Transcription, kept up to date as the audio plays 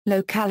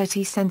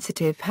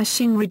Locality-sensitive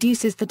hashing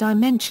reduces the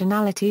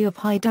dimensionality of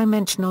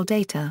high-dimensional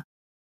data.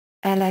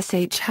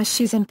 LSH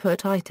hashes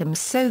input items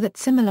so that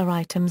similar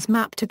items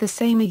map to the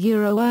same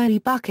early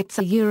buckets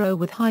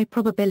with high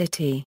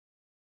probability.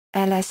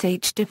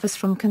 LSH differs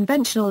from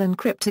conventional and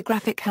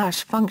cryptographic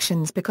hash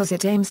functions because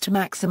it aims to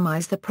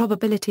maximize the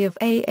probability of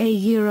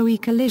E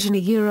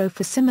collision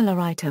for similar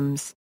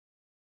items.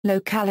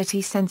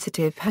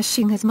 Locality-sensitive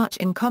hashing has much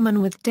in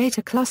common with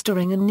data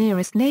clustering and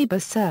nearest neighbor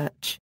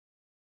search.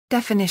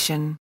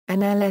 Definition: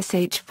 an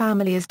LSH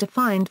family is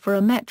defined for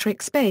a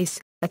metric space,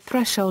 a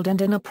threshold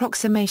and an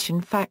approximation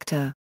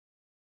factor.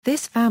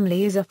 This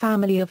family is a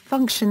family of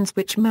functions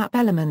which map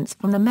elements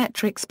from the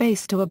metric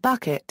space to a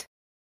bucket.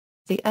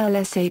 The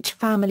LSH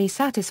family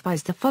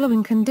satisfies the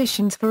following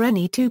conditions for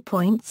any 2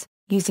 points,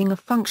 using a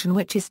function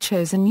which is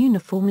chosen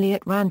uniformly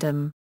at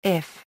random: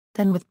 if,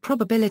 then with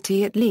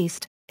probability at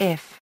least;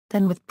 if,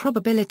 then with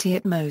probability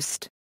at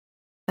most.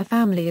 A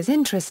family is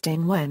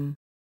interesting when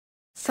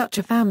such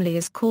a family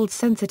is called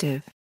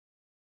sensitive.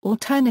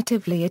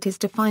 Alternatively, it is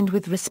defined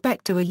with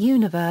respect to a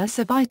universe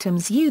of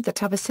items U that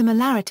have a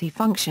similarity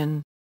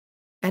function.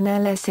 An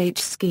LSH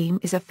scheme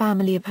is a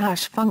family of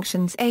hash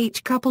functions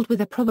H coupled with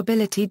a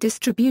probability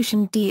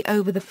distribution D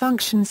over the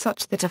function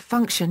such that a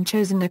function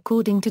chosen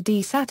according to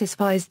D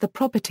satisfies the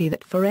property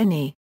that for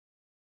any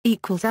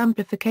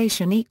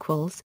amplification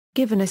equals,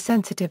 given a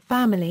sensitive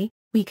family,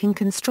 we can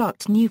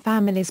construct new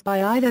families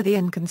by either the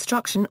N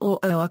construction or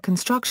OR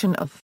construction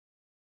of.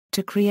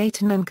 To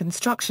create an N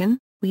construction,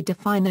 we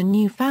define a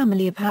new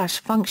family of hash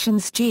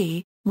functions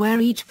G,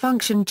 where each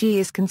function G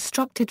is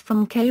constructed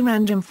from k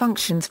random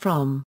functions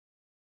from.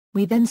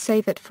 We then say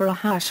that for a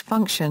hash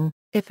function,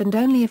 if and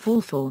only if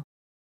all for.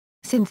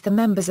 Since the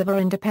members of are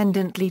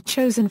independently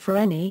chosen for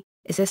any,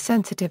 is a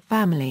sensitive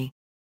family.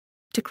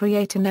 To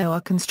create an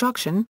OR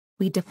construction,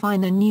 we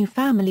define a new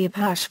family of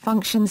hash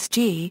functions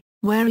G,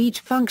 where each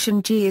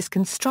function G is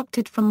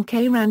constructed from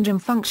k random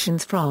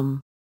functions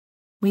from.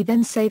 We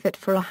then say that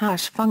for a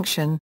hash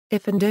function,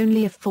 if and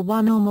only if for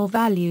one or more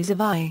values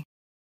of I.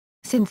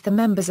 Since the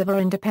members of are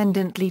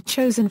independently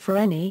chosen for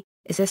any,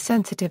 is a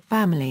sensitive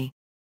family.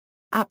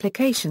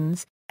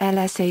 Applications: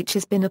 LSH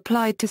has been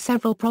applied to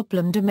several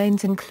problem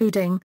domains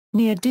including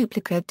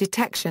near-duplicate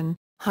detection,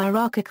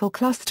 hierarchical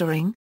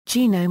clustering,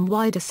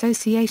 genome-wide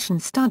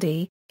association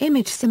study,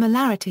 image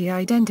similarity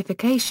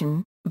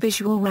identification,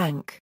 visual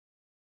rank,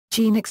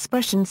 gene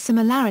expression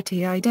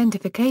similarity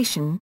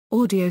identification,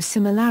 audio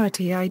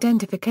similarity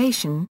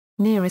identification,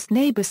 nearest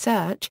neighbor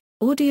search,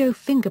 audio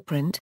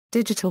fingerprint,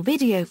 digital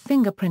video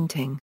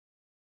fingerprinting.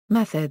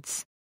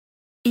 Methods: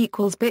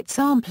 bit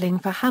sampling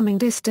for Hamming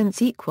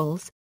distance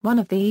equals. One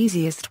of the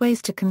easiest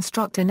ways to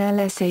construct an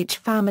LSH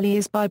family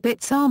is by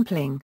bit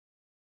sampling.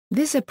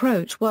 This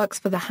approach works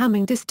for the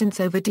Hamming distance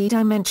over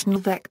d-dimensional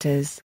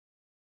vectors.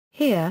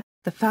 Here,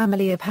 the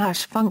family of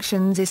hash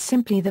functions is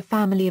simply the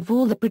family of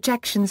all the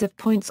projections of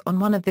points on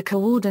one of the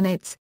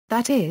coordinates,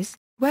 that is,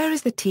 where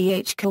is the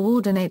th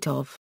coordinate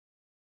of.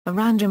 A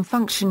random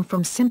function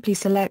from simply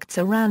selects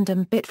a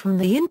random bit from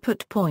the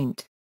input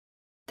point.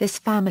 This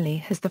family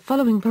has the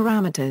following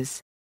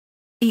parameters.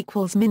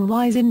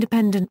 Min-wise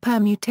independent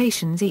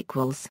permutations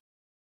equals.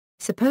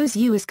 Suppose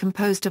U is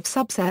composed of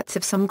subsets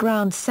of some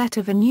ground set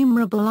of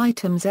enumerable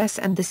items S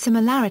and the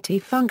similarity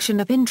function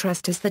of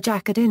interest is the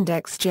jacket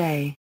index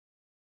J.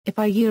 If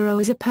I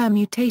is a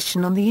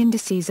permutation on the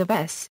indices of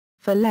S,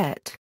 for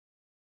let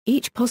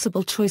each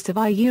possible choice of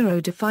I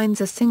defines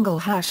a single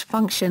hash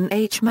function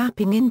H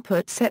mapping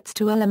input sets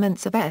to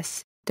elements of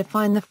S,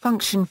 define the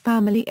function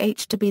family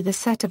H to be the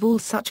set of all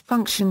such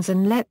functions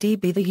and let D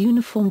be the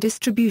uniform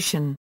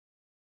distribution.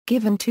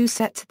 Given two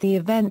sets, the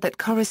event that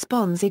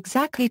corresponds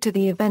exactly to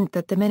the event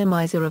that the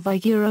minimizer of I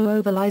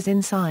overlies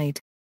inside.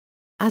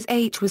 As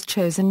H was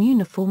chosen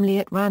uniformly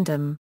at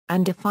random,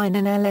 and define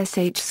an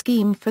LSH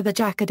scheme for the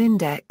jacket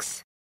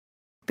index.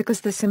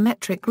 Because the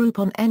symmetric group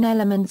on n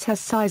elements has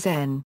size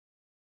n.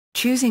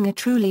 Choosing a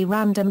truly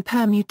random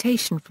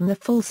permutation from the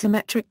full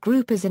symmetric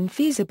group is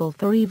infeasible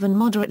for even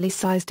moderately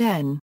sized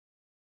n.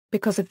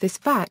 Because of this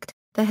fact,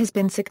 there has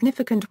been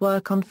significant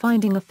work on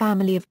finding a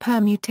family of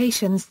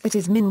permutations that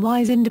is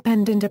min-wise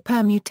independent, a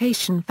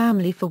permutation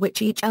family for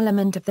which each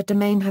element of the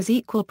domain has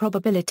equal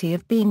probability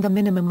of being the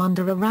minimum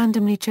under a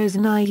randomly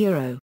chosen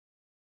I.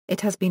 It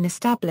has been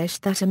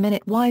established that a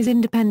minute-wise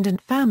independent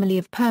family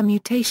of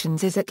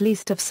permutations is at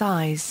least of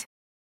size,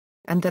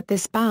 and that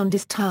this bound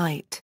is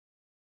tight.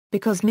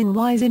 Because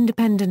min-wise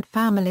independent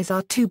families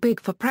are too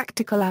big for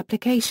practical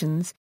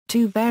applications,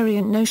 two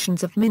variant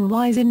notions of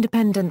min-wise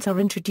independence are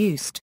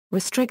introduced: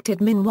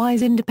 restricted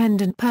min-wise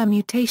independent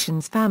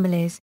permutations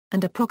families,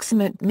 and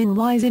approximate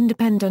min-wise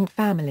independent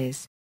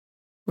families.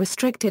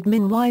 Restricted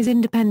min-wise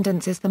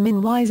independence is the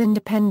min-wise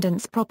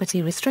independence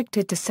property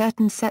restricted to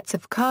certain sets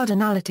of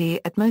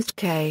cardinality at most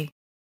k.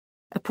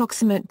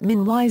 Approximate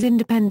min-wise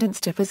independence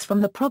differs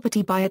from the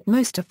property by at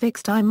most a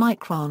fixed I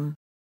micron.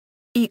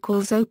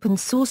 Open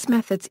source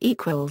methods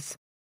equals.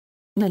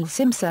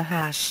 Null-Simsa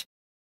hash.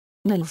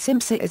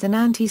 Null-Simsa is an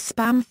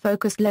anti-spam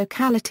focused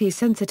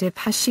locality-sensitive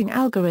hashing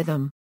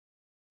algorithm.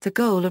 The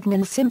goal of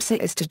NIL-SIMSA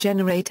is to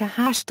generate a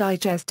hash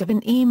digest of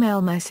an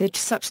email message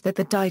such that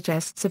the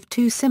digests of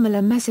two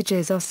similar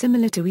messages are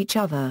similar to each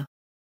other.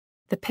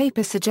 The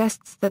paper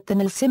suggests that the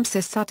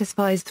NIL-SIMSA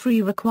satisfies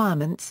three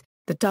requirements.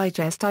 The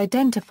digest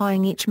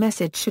identifying each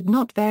message should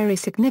not vary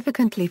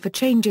significantly for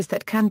changes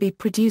that can be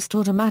produced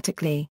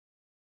automatically.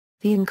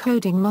 The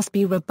encoding must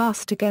be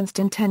robust against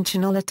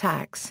intentional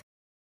attacks.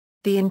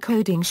 The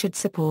encoding should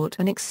support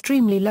an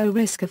extremely low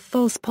risk of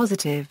false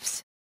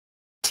positives.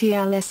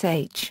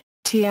 TLSH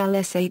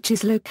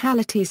is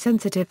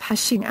locality-sensitive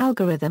hashing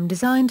algorithm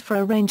designed for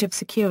a range of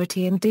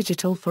security and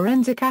digital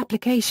forensic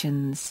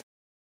applications.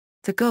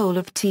 The goal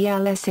of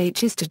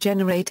TLSH is to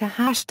generate a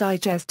hash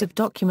digest of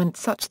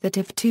documents such that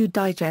if two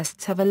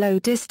digests have a low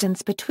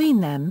distance between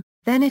them,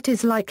 then it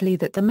is likely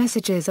that the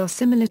messages are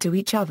similar to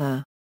each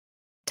other.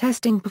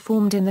 Testing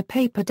performed in the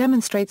paper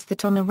demonstrates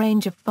that on a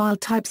range of file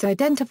types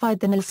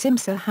identified the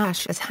NIL-SIMSA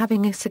hash as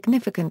having a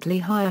significantly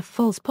higher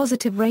false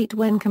positive rate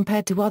when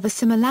compared to other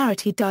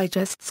similarity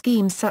digest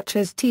schemes such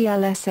as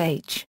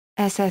TLSH,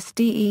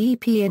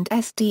 SSDEEP and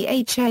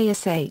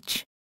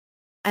SDHASH.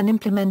 An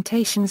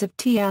implementations of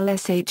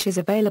TLSH is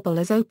available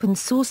as open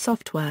source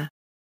software.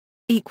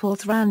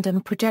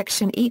 Random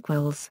projection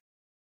equals.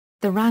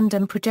 The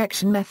random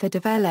projection method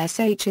of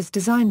LSH is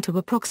designed to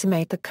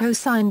approximate the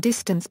cosine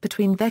distance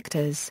between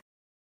vectors.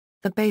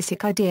 The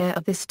basic idea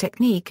of this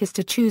technique is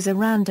to choose a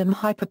random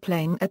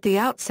hyperplane at the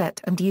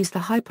outset and use the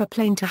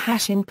hyperplane to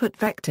hash input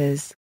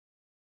vectors.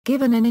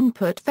 Given an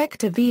input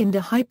vector v and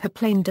a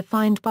hyperplane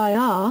defined by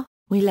R,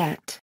 we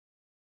let.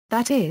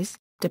 That is,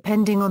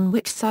 depending on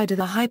which side of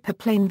the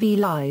hyperplane v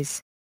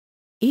lies.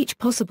 Each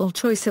possible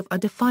choice of R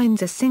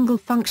defines a single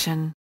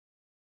function.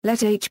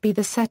 Let H be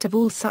the set of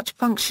all such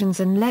functions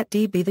and let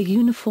D be the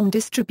uniform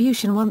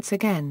distribution once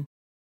again.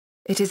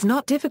 It is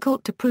not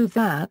difficult to prove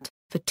that,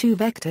 for two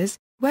vectors,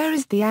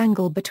 whereas the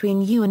angle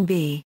between U and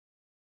V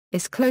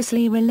is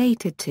closely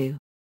related to.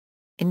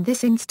 In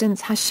this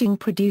instance hashing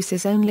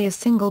produces only a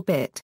single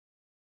bit.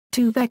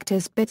 Two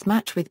vectors' bits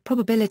match with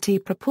probability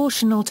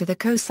proportional to the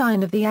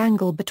cosine of the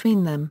angle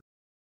between them.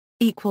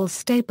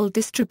 Stable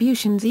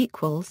distributions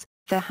equals.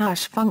 The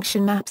hash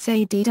function maps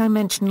a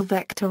d-dimensional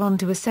vector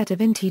onto a set of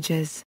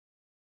integers.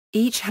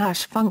 Each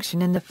hash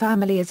function in the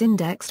family is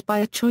indexed by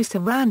a choice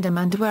of random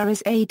and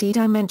whereas a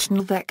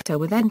d-dimensional vector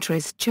with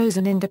entries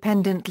chosen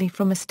independently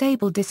from a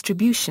stable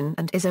distribution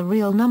and is a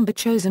real number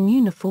chosen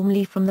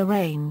uniformly from the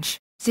range,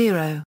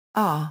 0,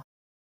 R.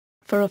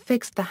 For a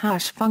fixed the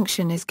hash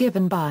function is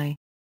given by.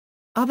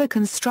 Other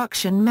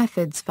construction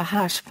methods for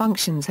hash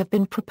functions have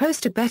been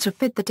proposed to better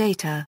fit the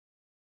data.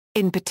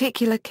 In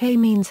particular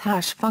k-means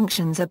hash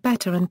functions are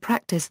better in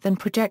practice than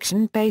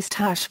projection-based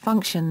hash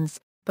functions,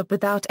 but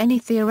without any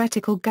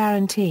theoretical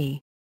guarantee.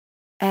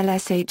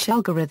 LSH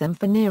algorithm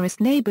for nearest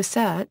neighbor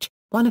search.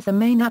 One of the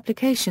main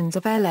applications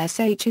of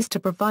LSH is to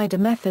provide a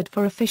method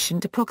for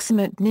efficient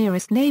approximate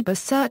nearest neighbor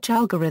search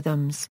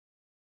algorithms.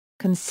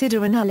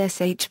 Consider an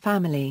LSH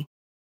family.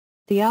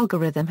 The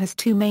algorithm has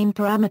two main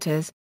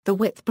parameters, the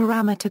width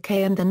parameter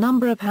k and the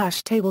number of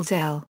hash tables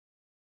L.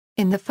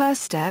 In the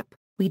first step,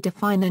 we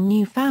define a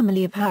new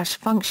family of hash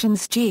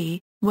functions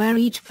G, where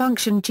each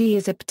function G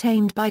is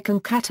obtained by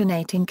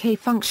concatenating k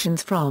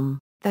functions from,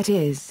 that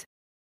is.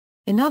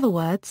 In other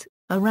words,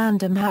 a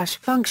random hash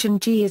function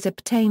G is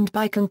obtained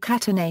by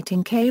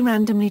concatenating k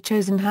randomly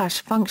chosen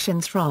hash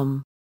functions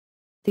from.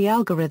 The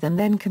algorithm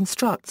then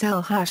constructs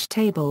L hash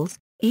tables,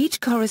 each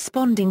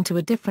corresponding to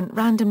a different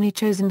randomly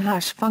chosen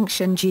hash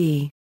function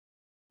G.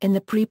 In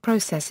the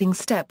pre-processing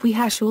step we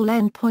hash all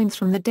endpoints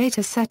from the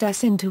data set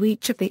S into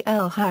each of the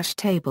L hash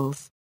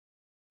tables.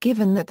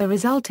 Given that the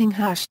resulting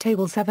hash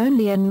tables have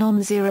only n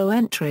non-zero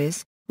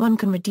entries, one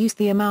can reduce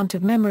the amount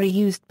of memory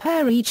used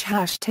per each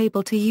hash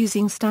table to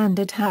using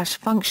standard hash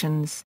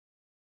functions.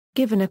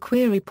 Given a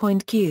query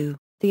point Q,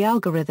 the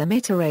algorithm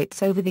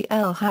iterates over the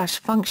L hash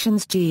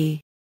functions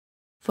G.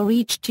 For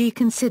each G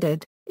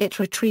considered, it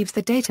retrieves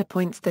the data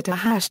points that are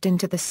hashed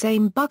into the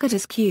same bucket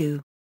as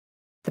Q.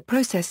 The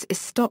process is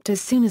stopped as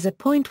soon as a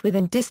point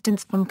within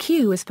distance from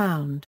Q is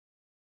found.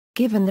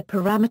 Given the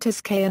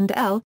parameters K and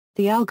L,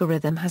 the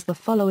algorithm has the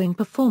following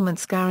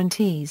performance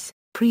guarantees: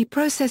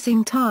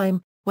 pre-processing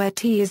time, where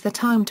T is the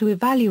time to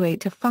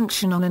evaluate a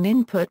function on an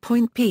input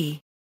point P.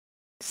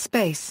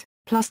 Space,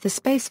 plus the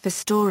space for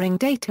storing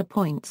data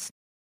points.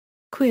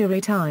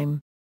 Query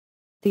time.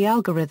 The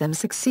algorithm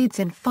succeeds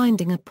in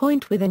finding a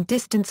point within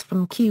distance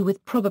from Q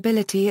with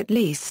probability at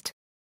least.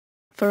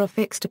 For a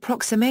fixed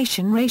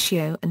approximation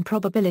ratio and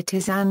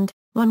probabilities and,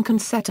 one can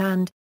set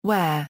and,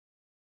 where.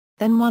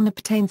 Then one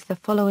obtains the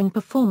following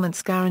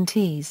performance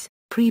guarantees: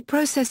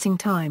 pre-processing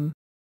time.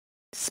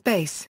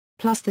 Space,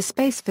 plus the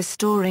space for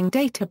storing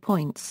data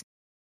points.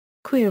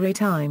 Query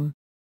time.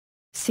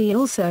 See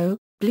also,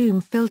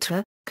 Bloom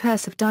filter,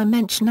 curse of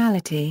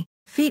dimensionality,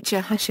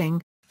 feature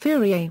hashing,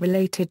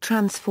 Fourier-related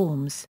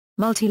transforms,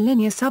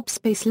 multilinear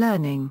subspace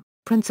learning,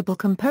 principal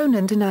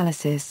component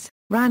analysis,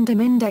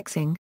 random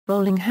indexing,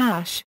 rolling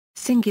hash,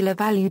 singular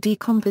value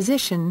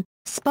decomposition,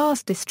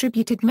 sparse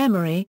distributed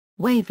memory,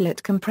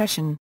 wavelet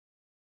compression.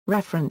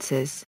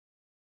 References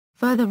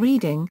Further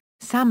reading,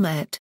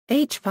 Samet,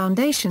 H.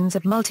 Foundations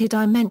of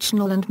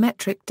Multidimensional and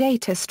Metric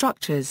Data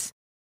Structures.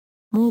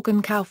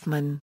 Morgan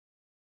Kaufmann.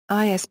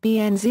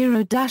 ISBN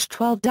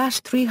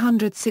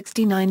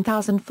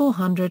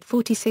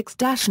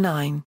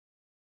 0-12-369446-9.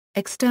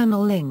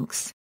 External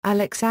links,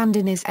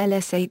 Alexandrine's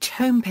LSH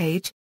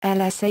homepage,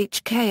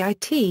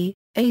 LSHKIT,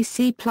 a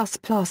C++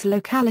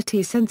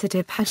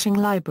 locality-sensitive hashing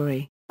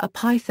library, a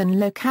Python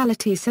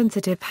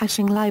locality-sensitive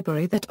hashing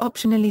library that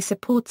optionally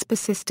supports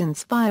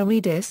persistence via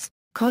Redis,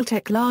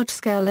 Caltech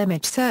large-scale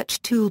image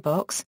search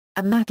toolbox,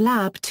 a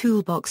MATLAB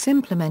toolbox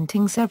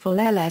implementing several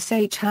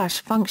LSH hash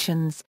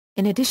functions,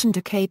 in addition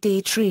to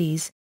KD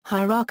trees,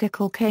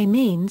 hierarchical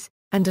k-means,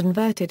 and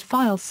inverted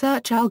file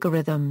search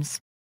algorithms.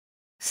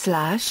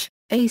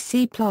 A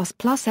C++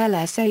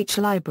 LSH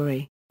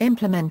library,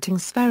 implementing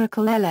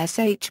spherical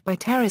LSH by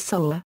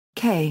Terrasolar,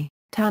 K.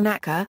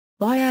 Tanaka,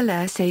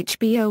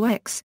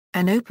 YLSHBOX,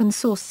 an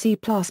open-source C++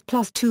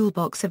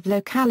 toolbox of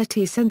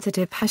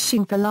locality-sensitive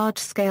hashing for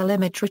large-scale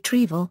image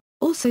retrieval,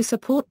 also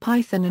support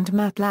Python and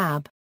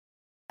MATLAB.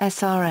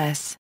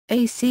 SRS,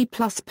 a C++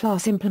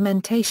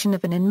 implementation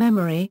of an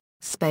in-memory,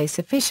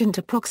 space-efficient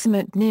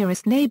approximate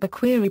nearest neighbor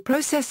query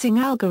processing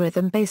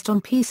algorithm based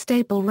on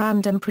p-stable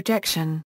random projection.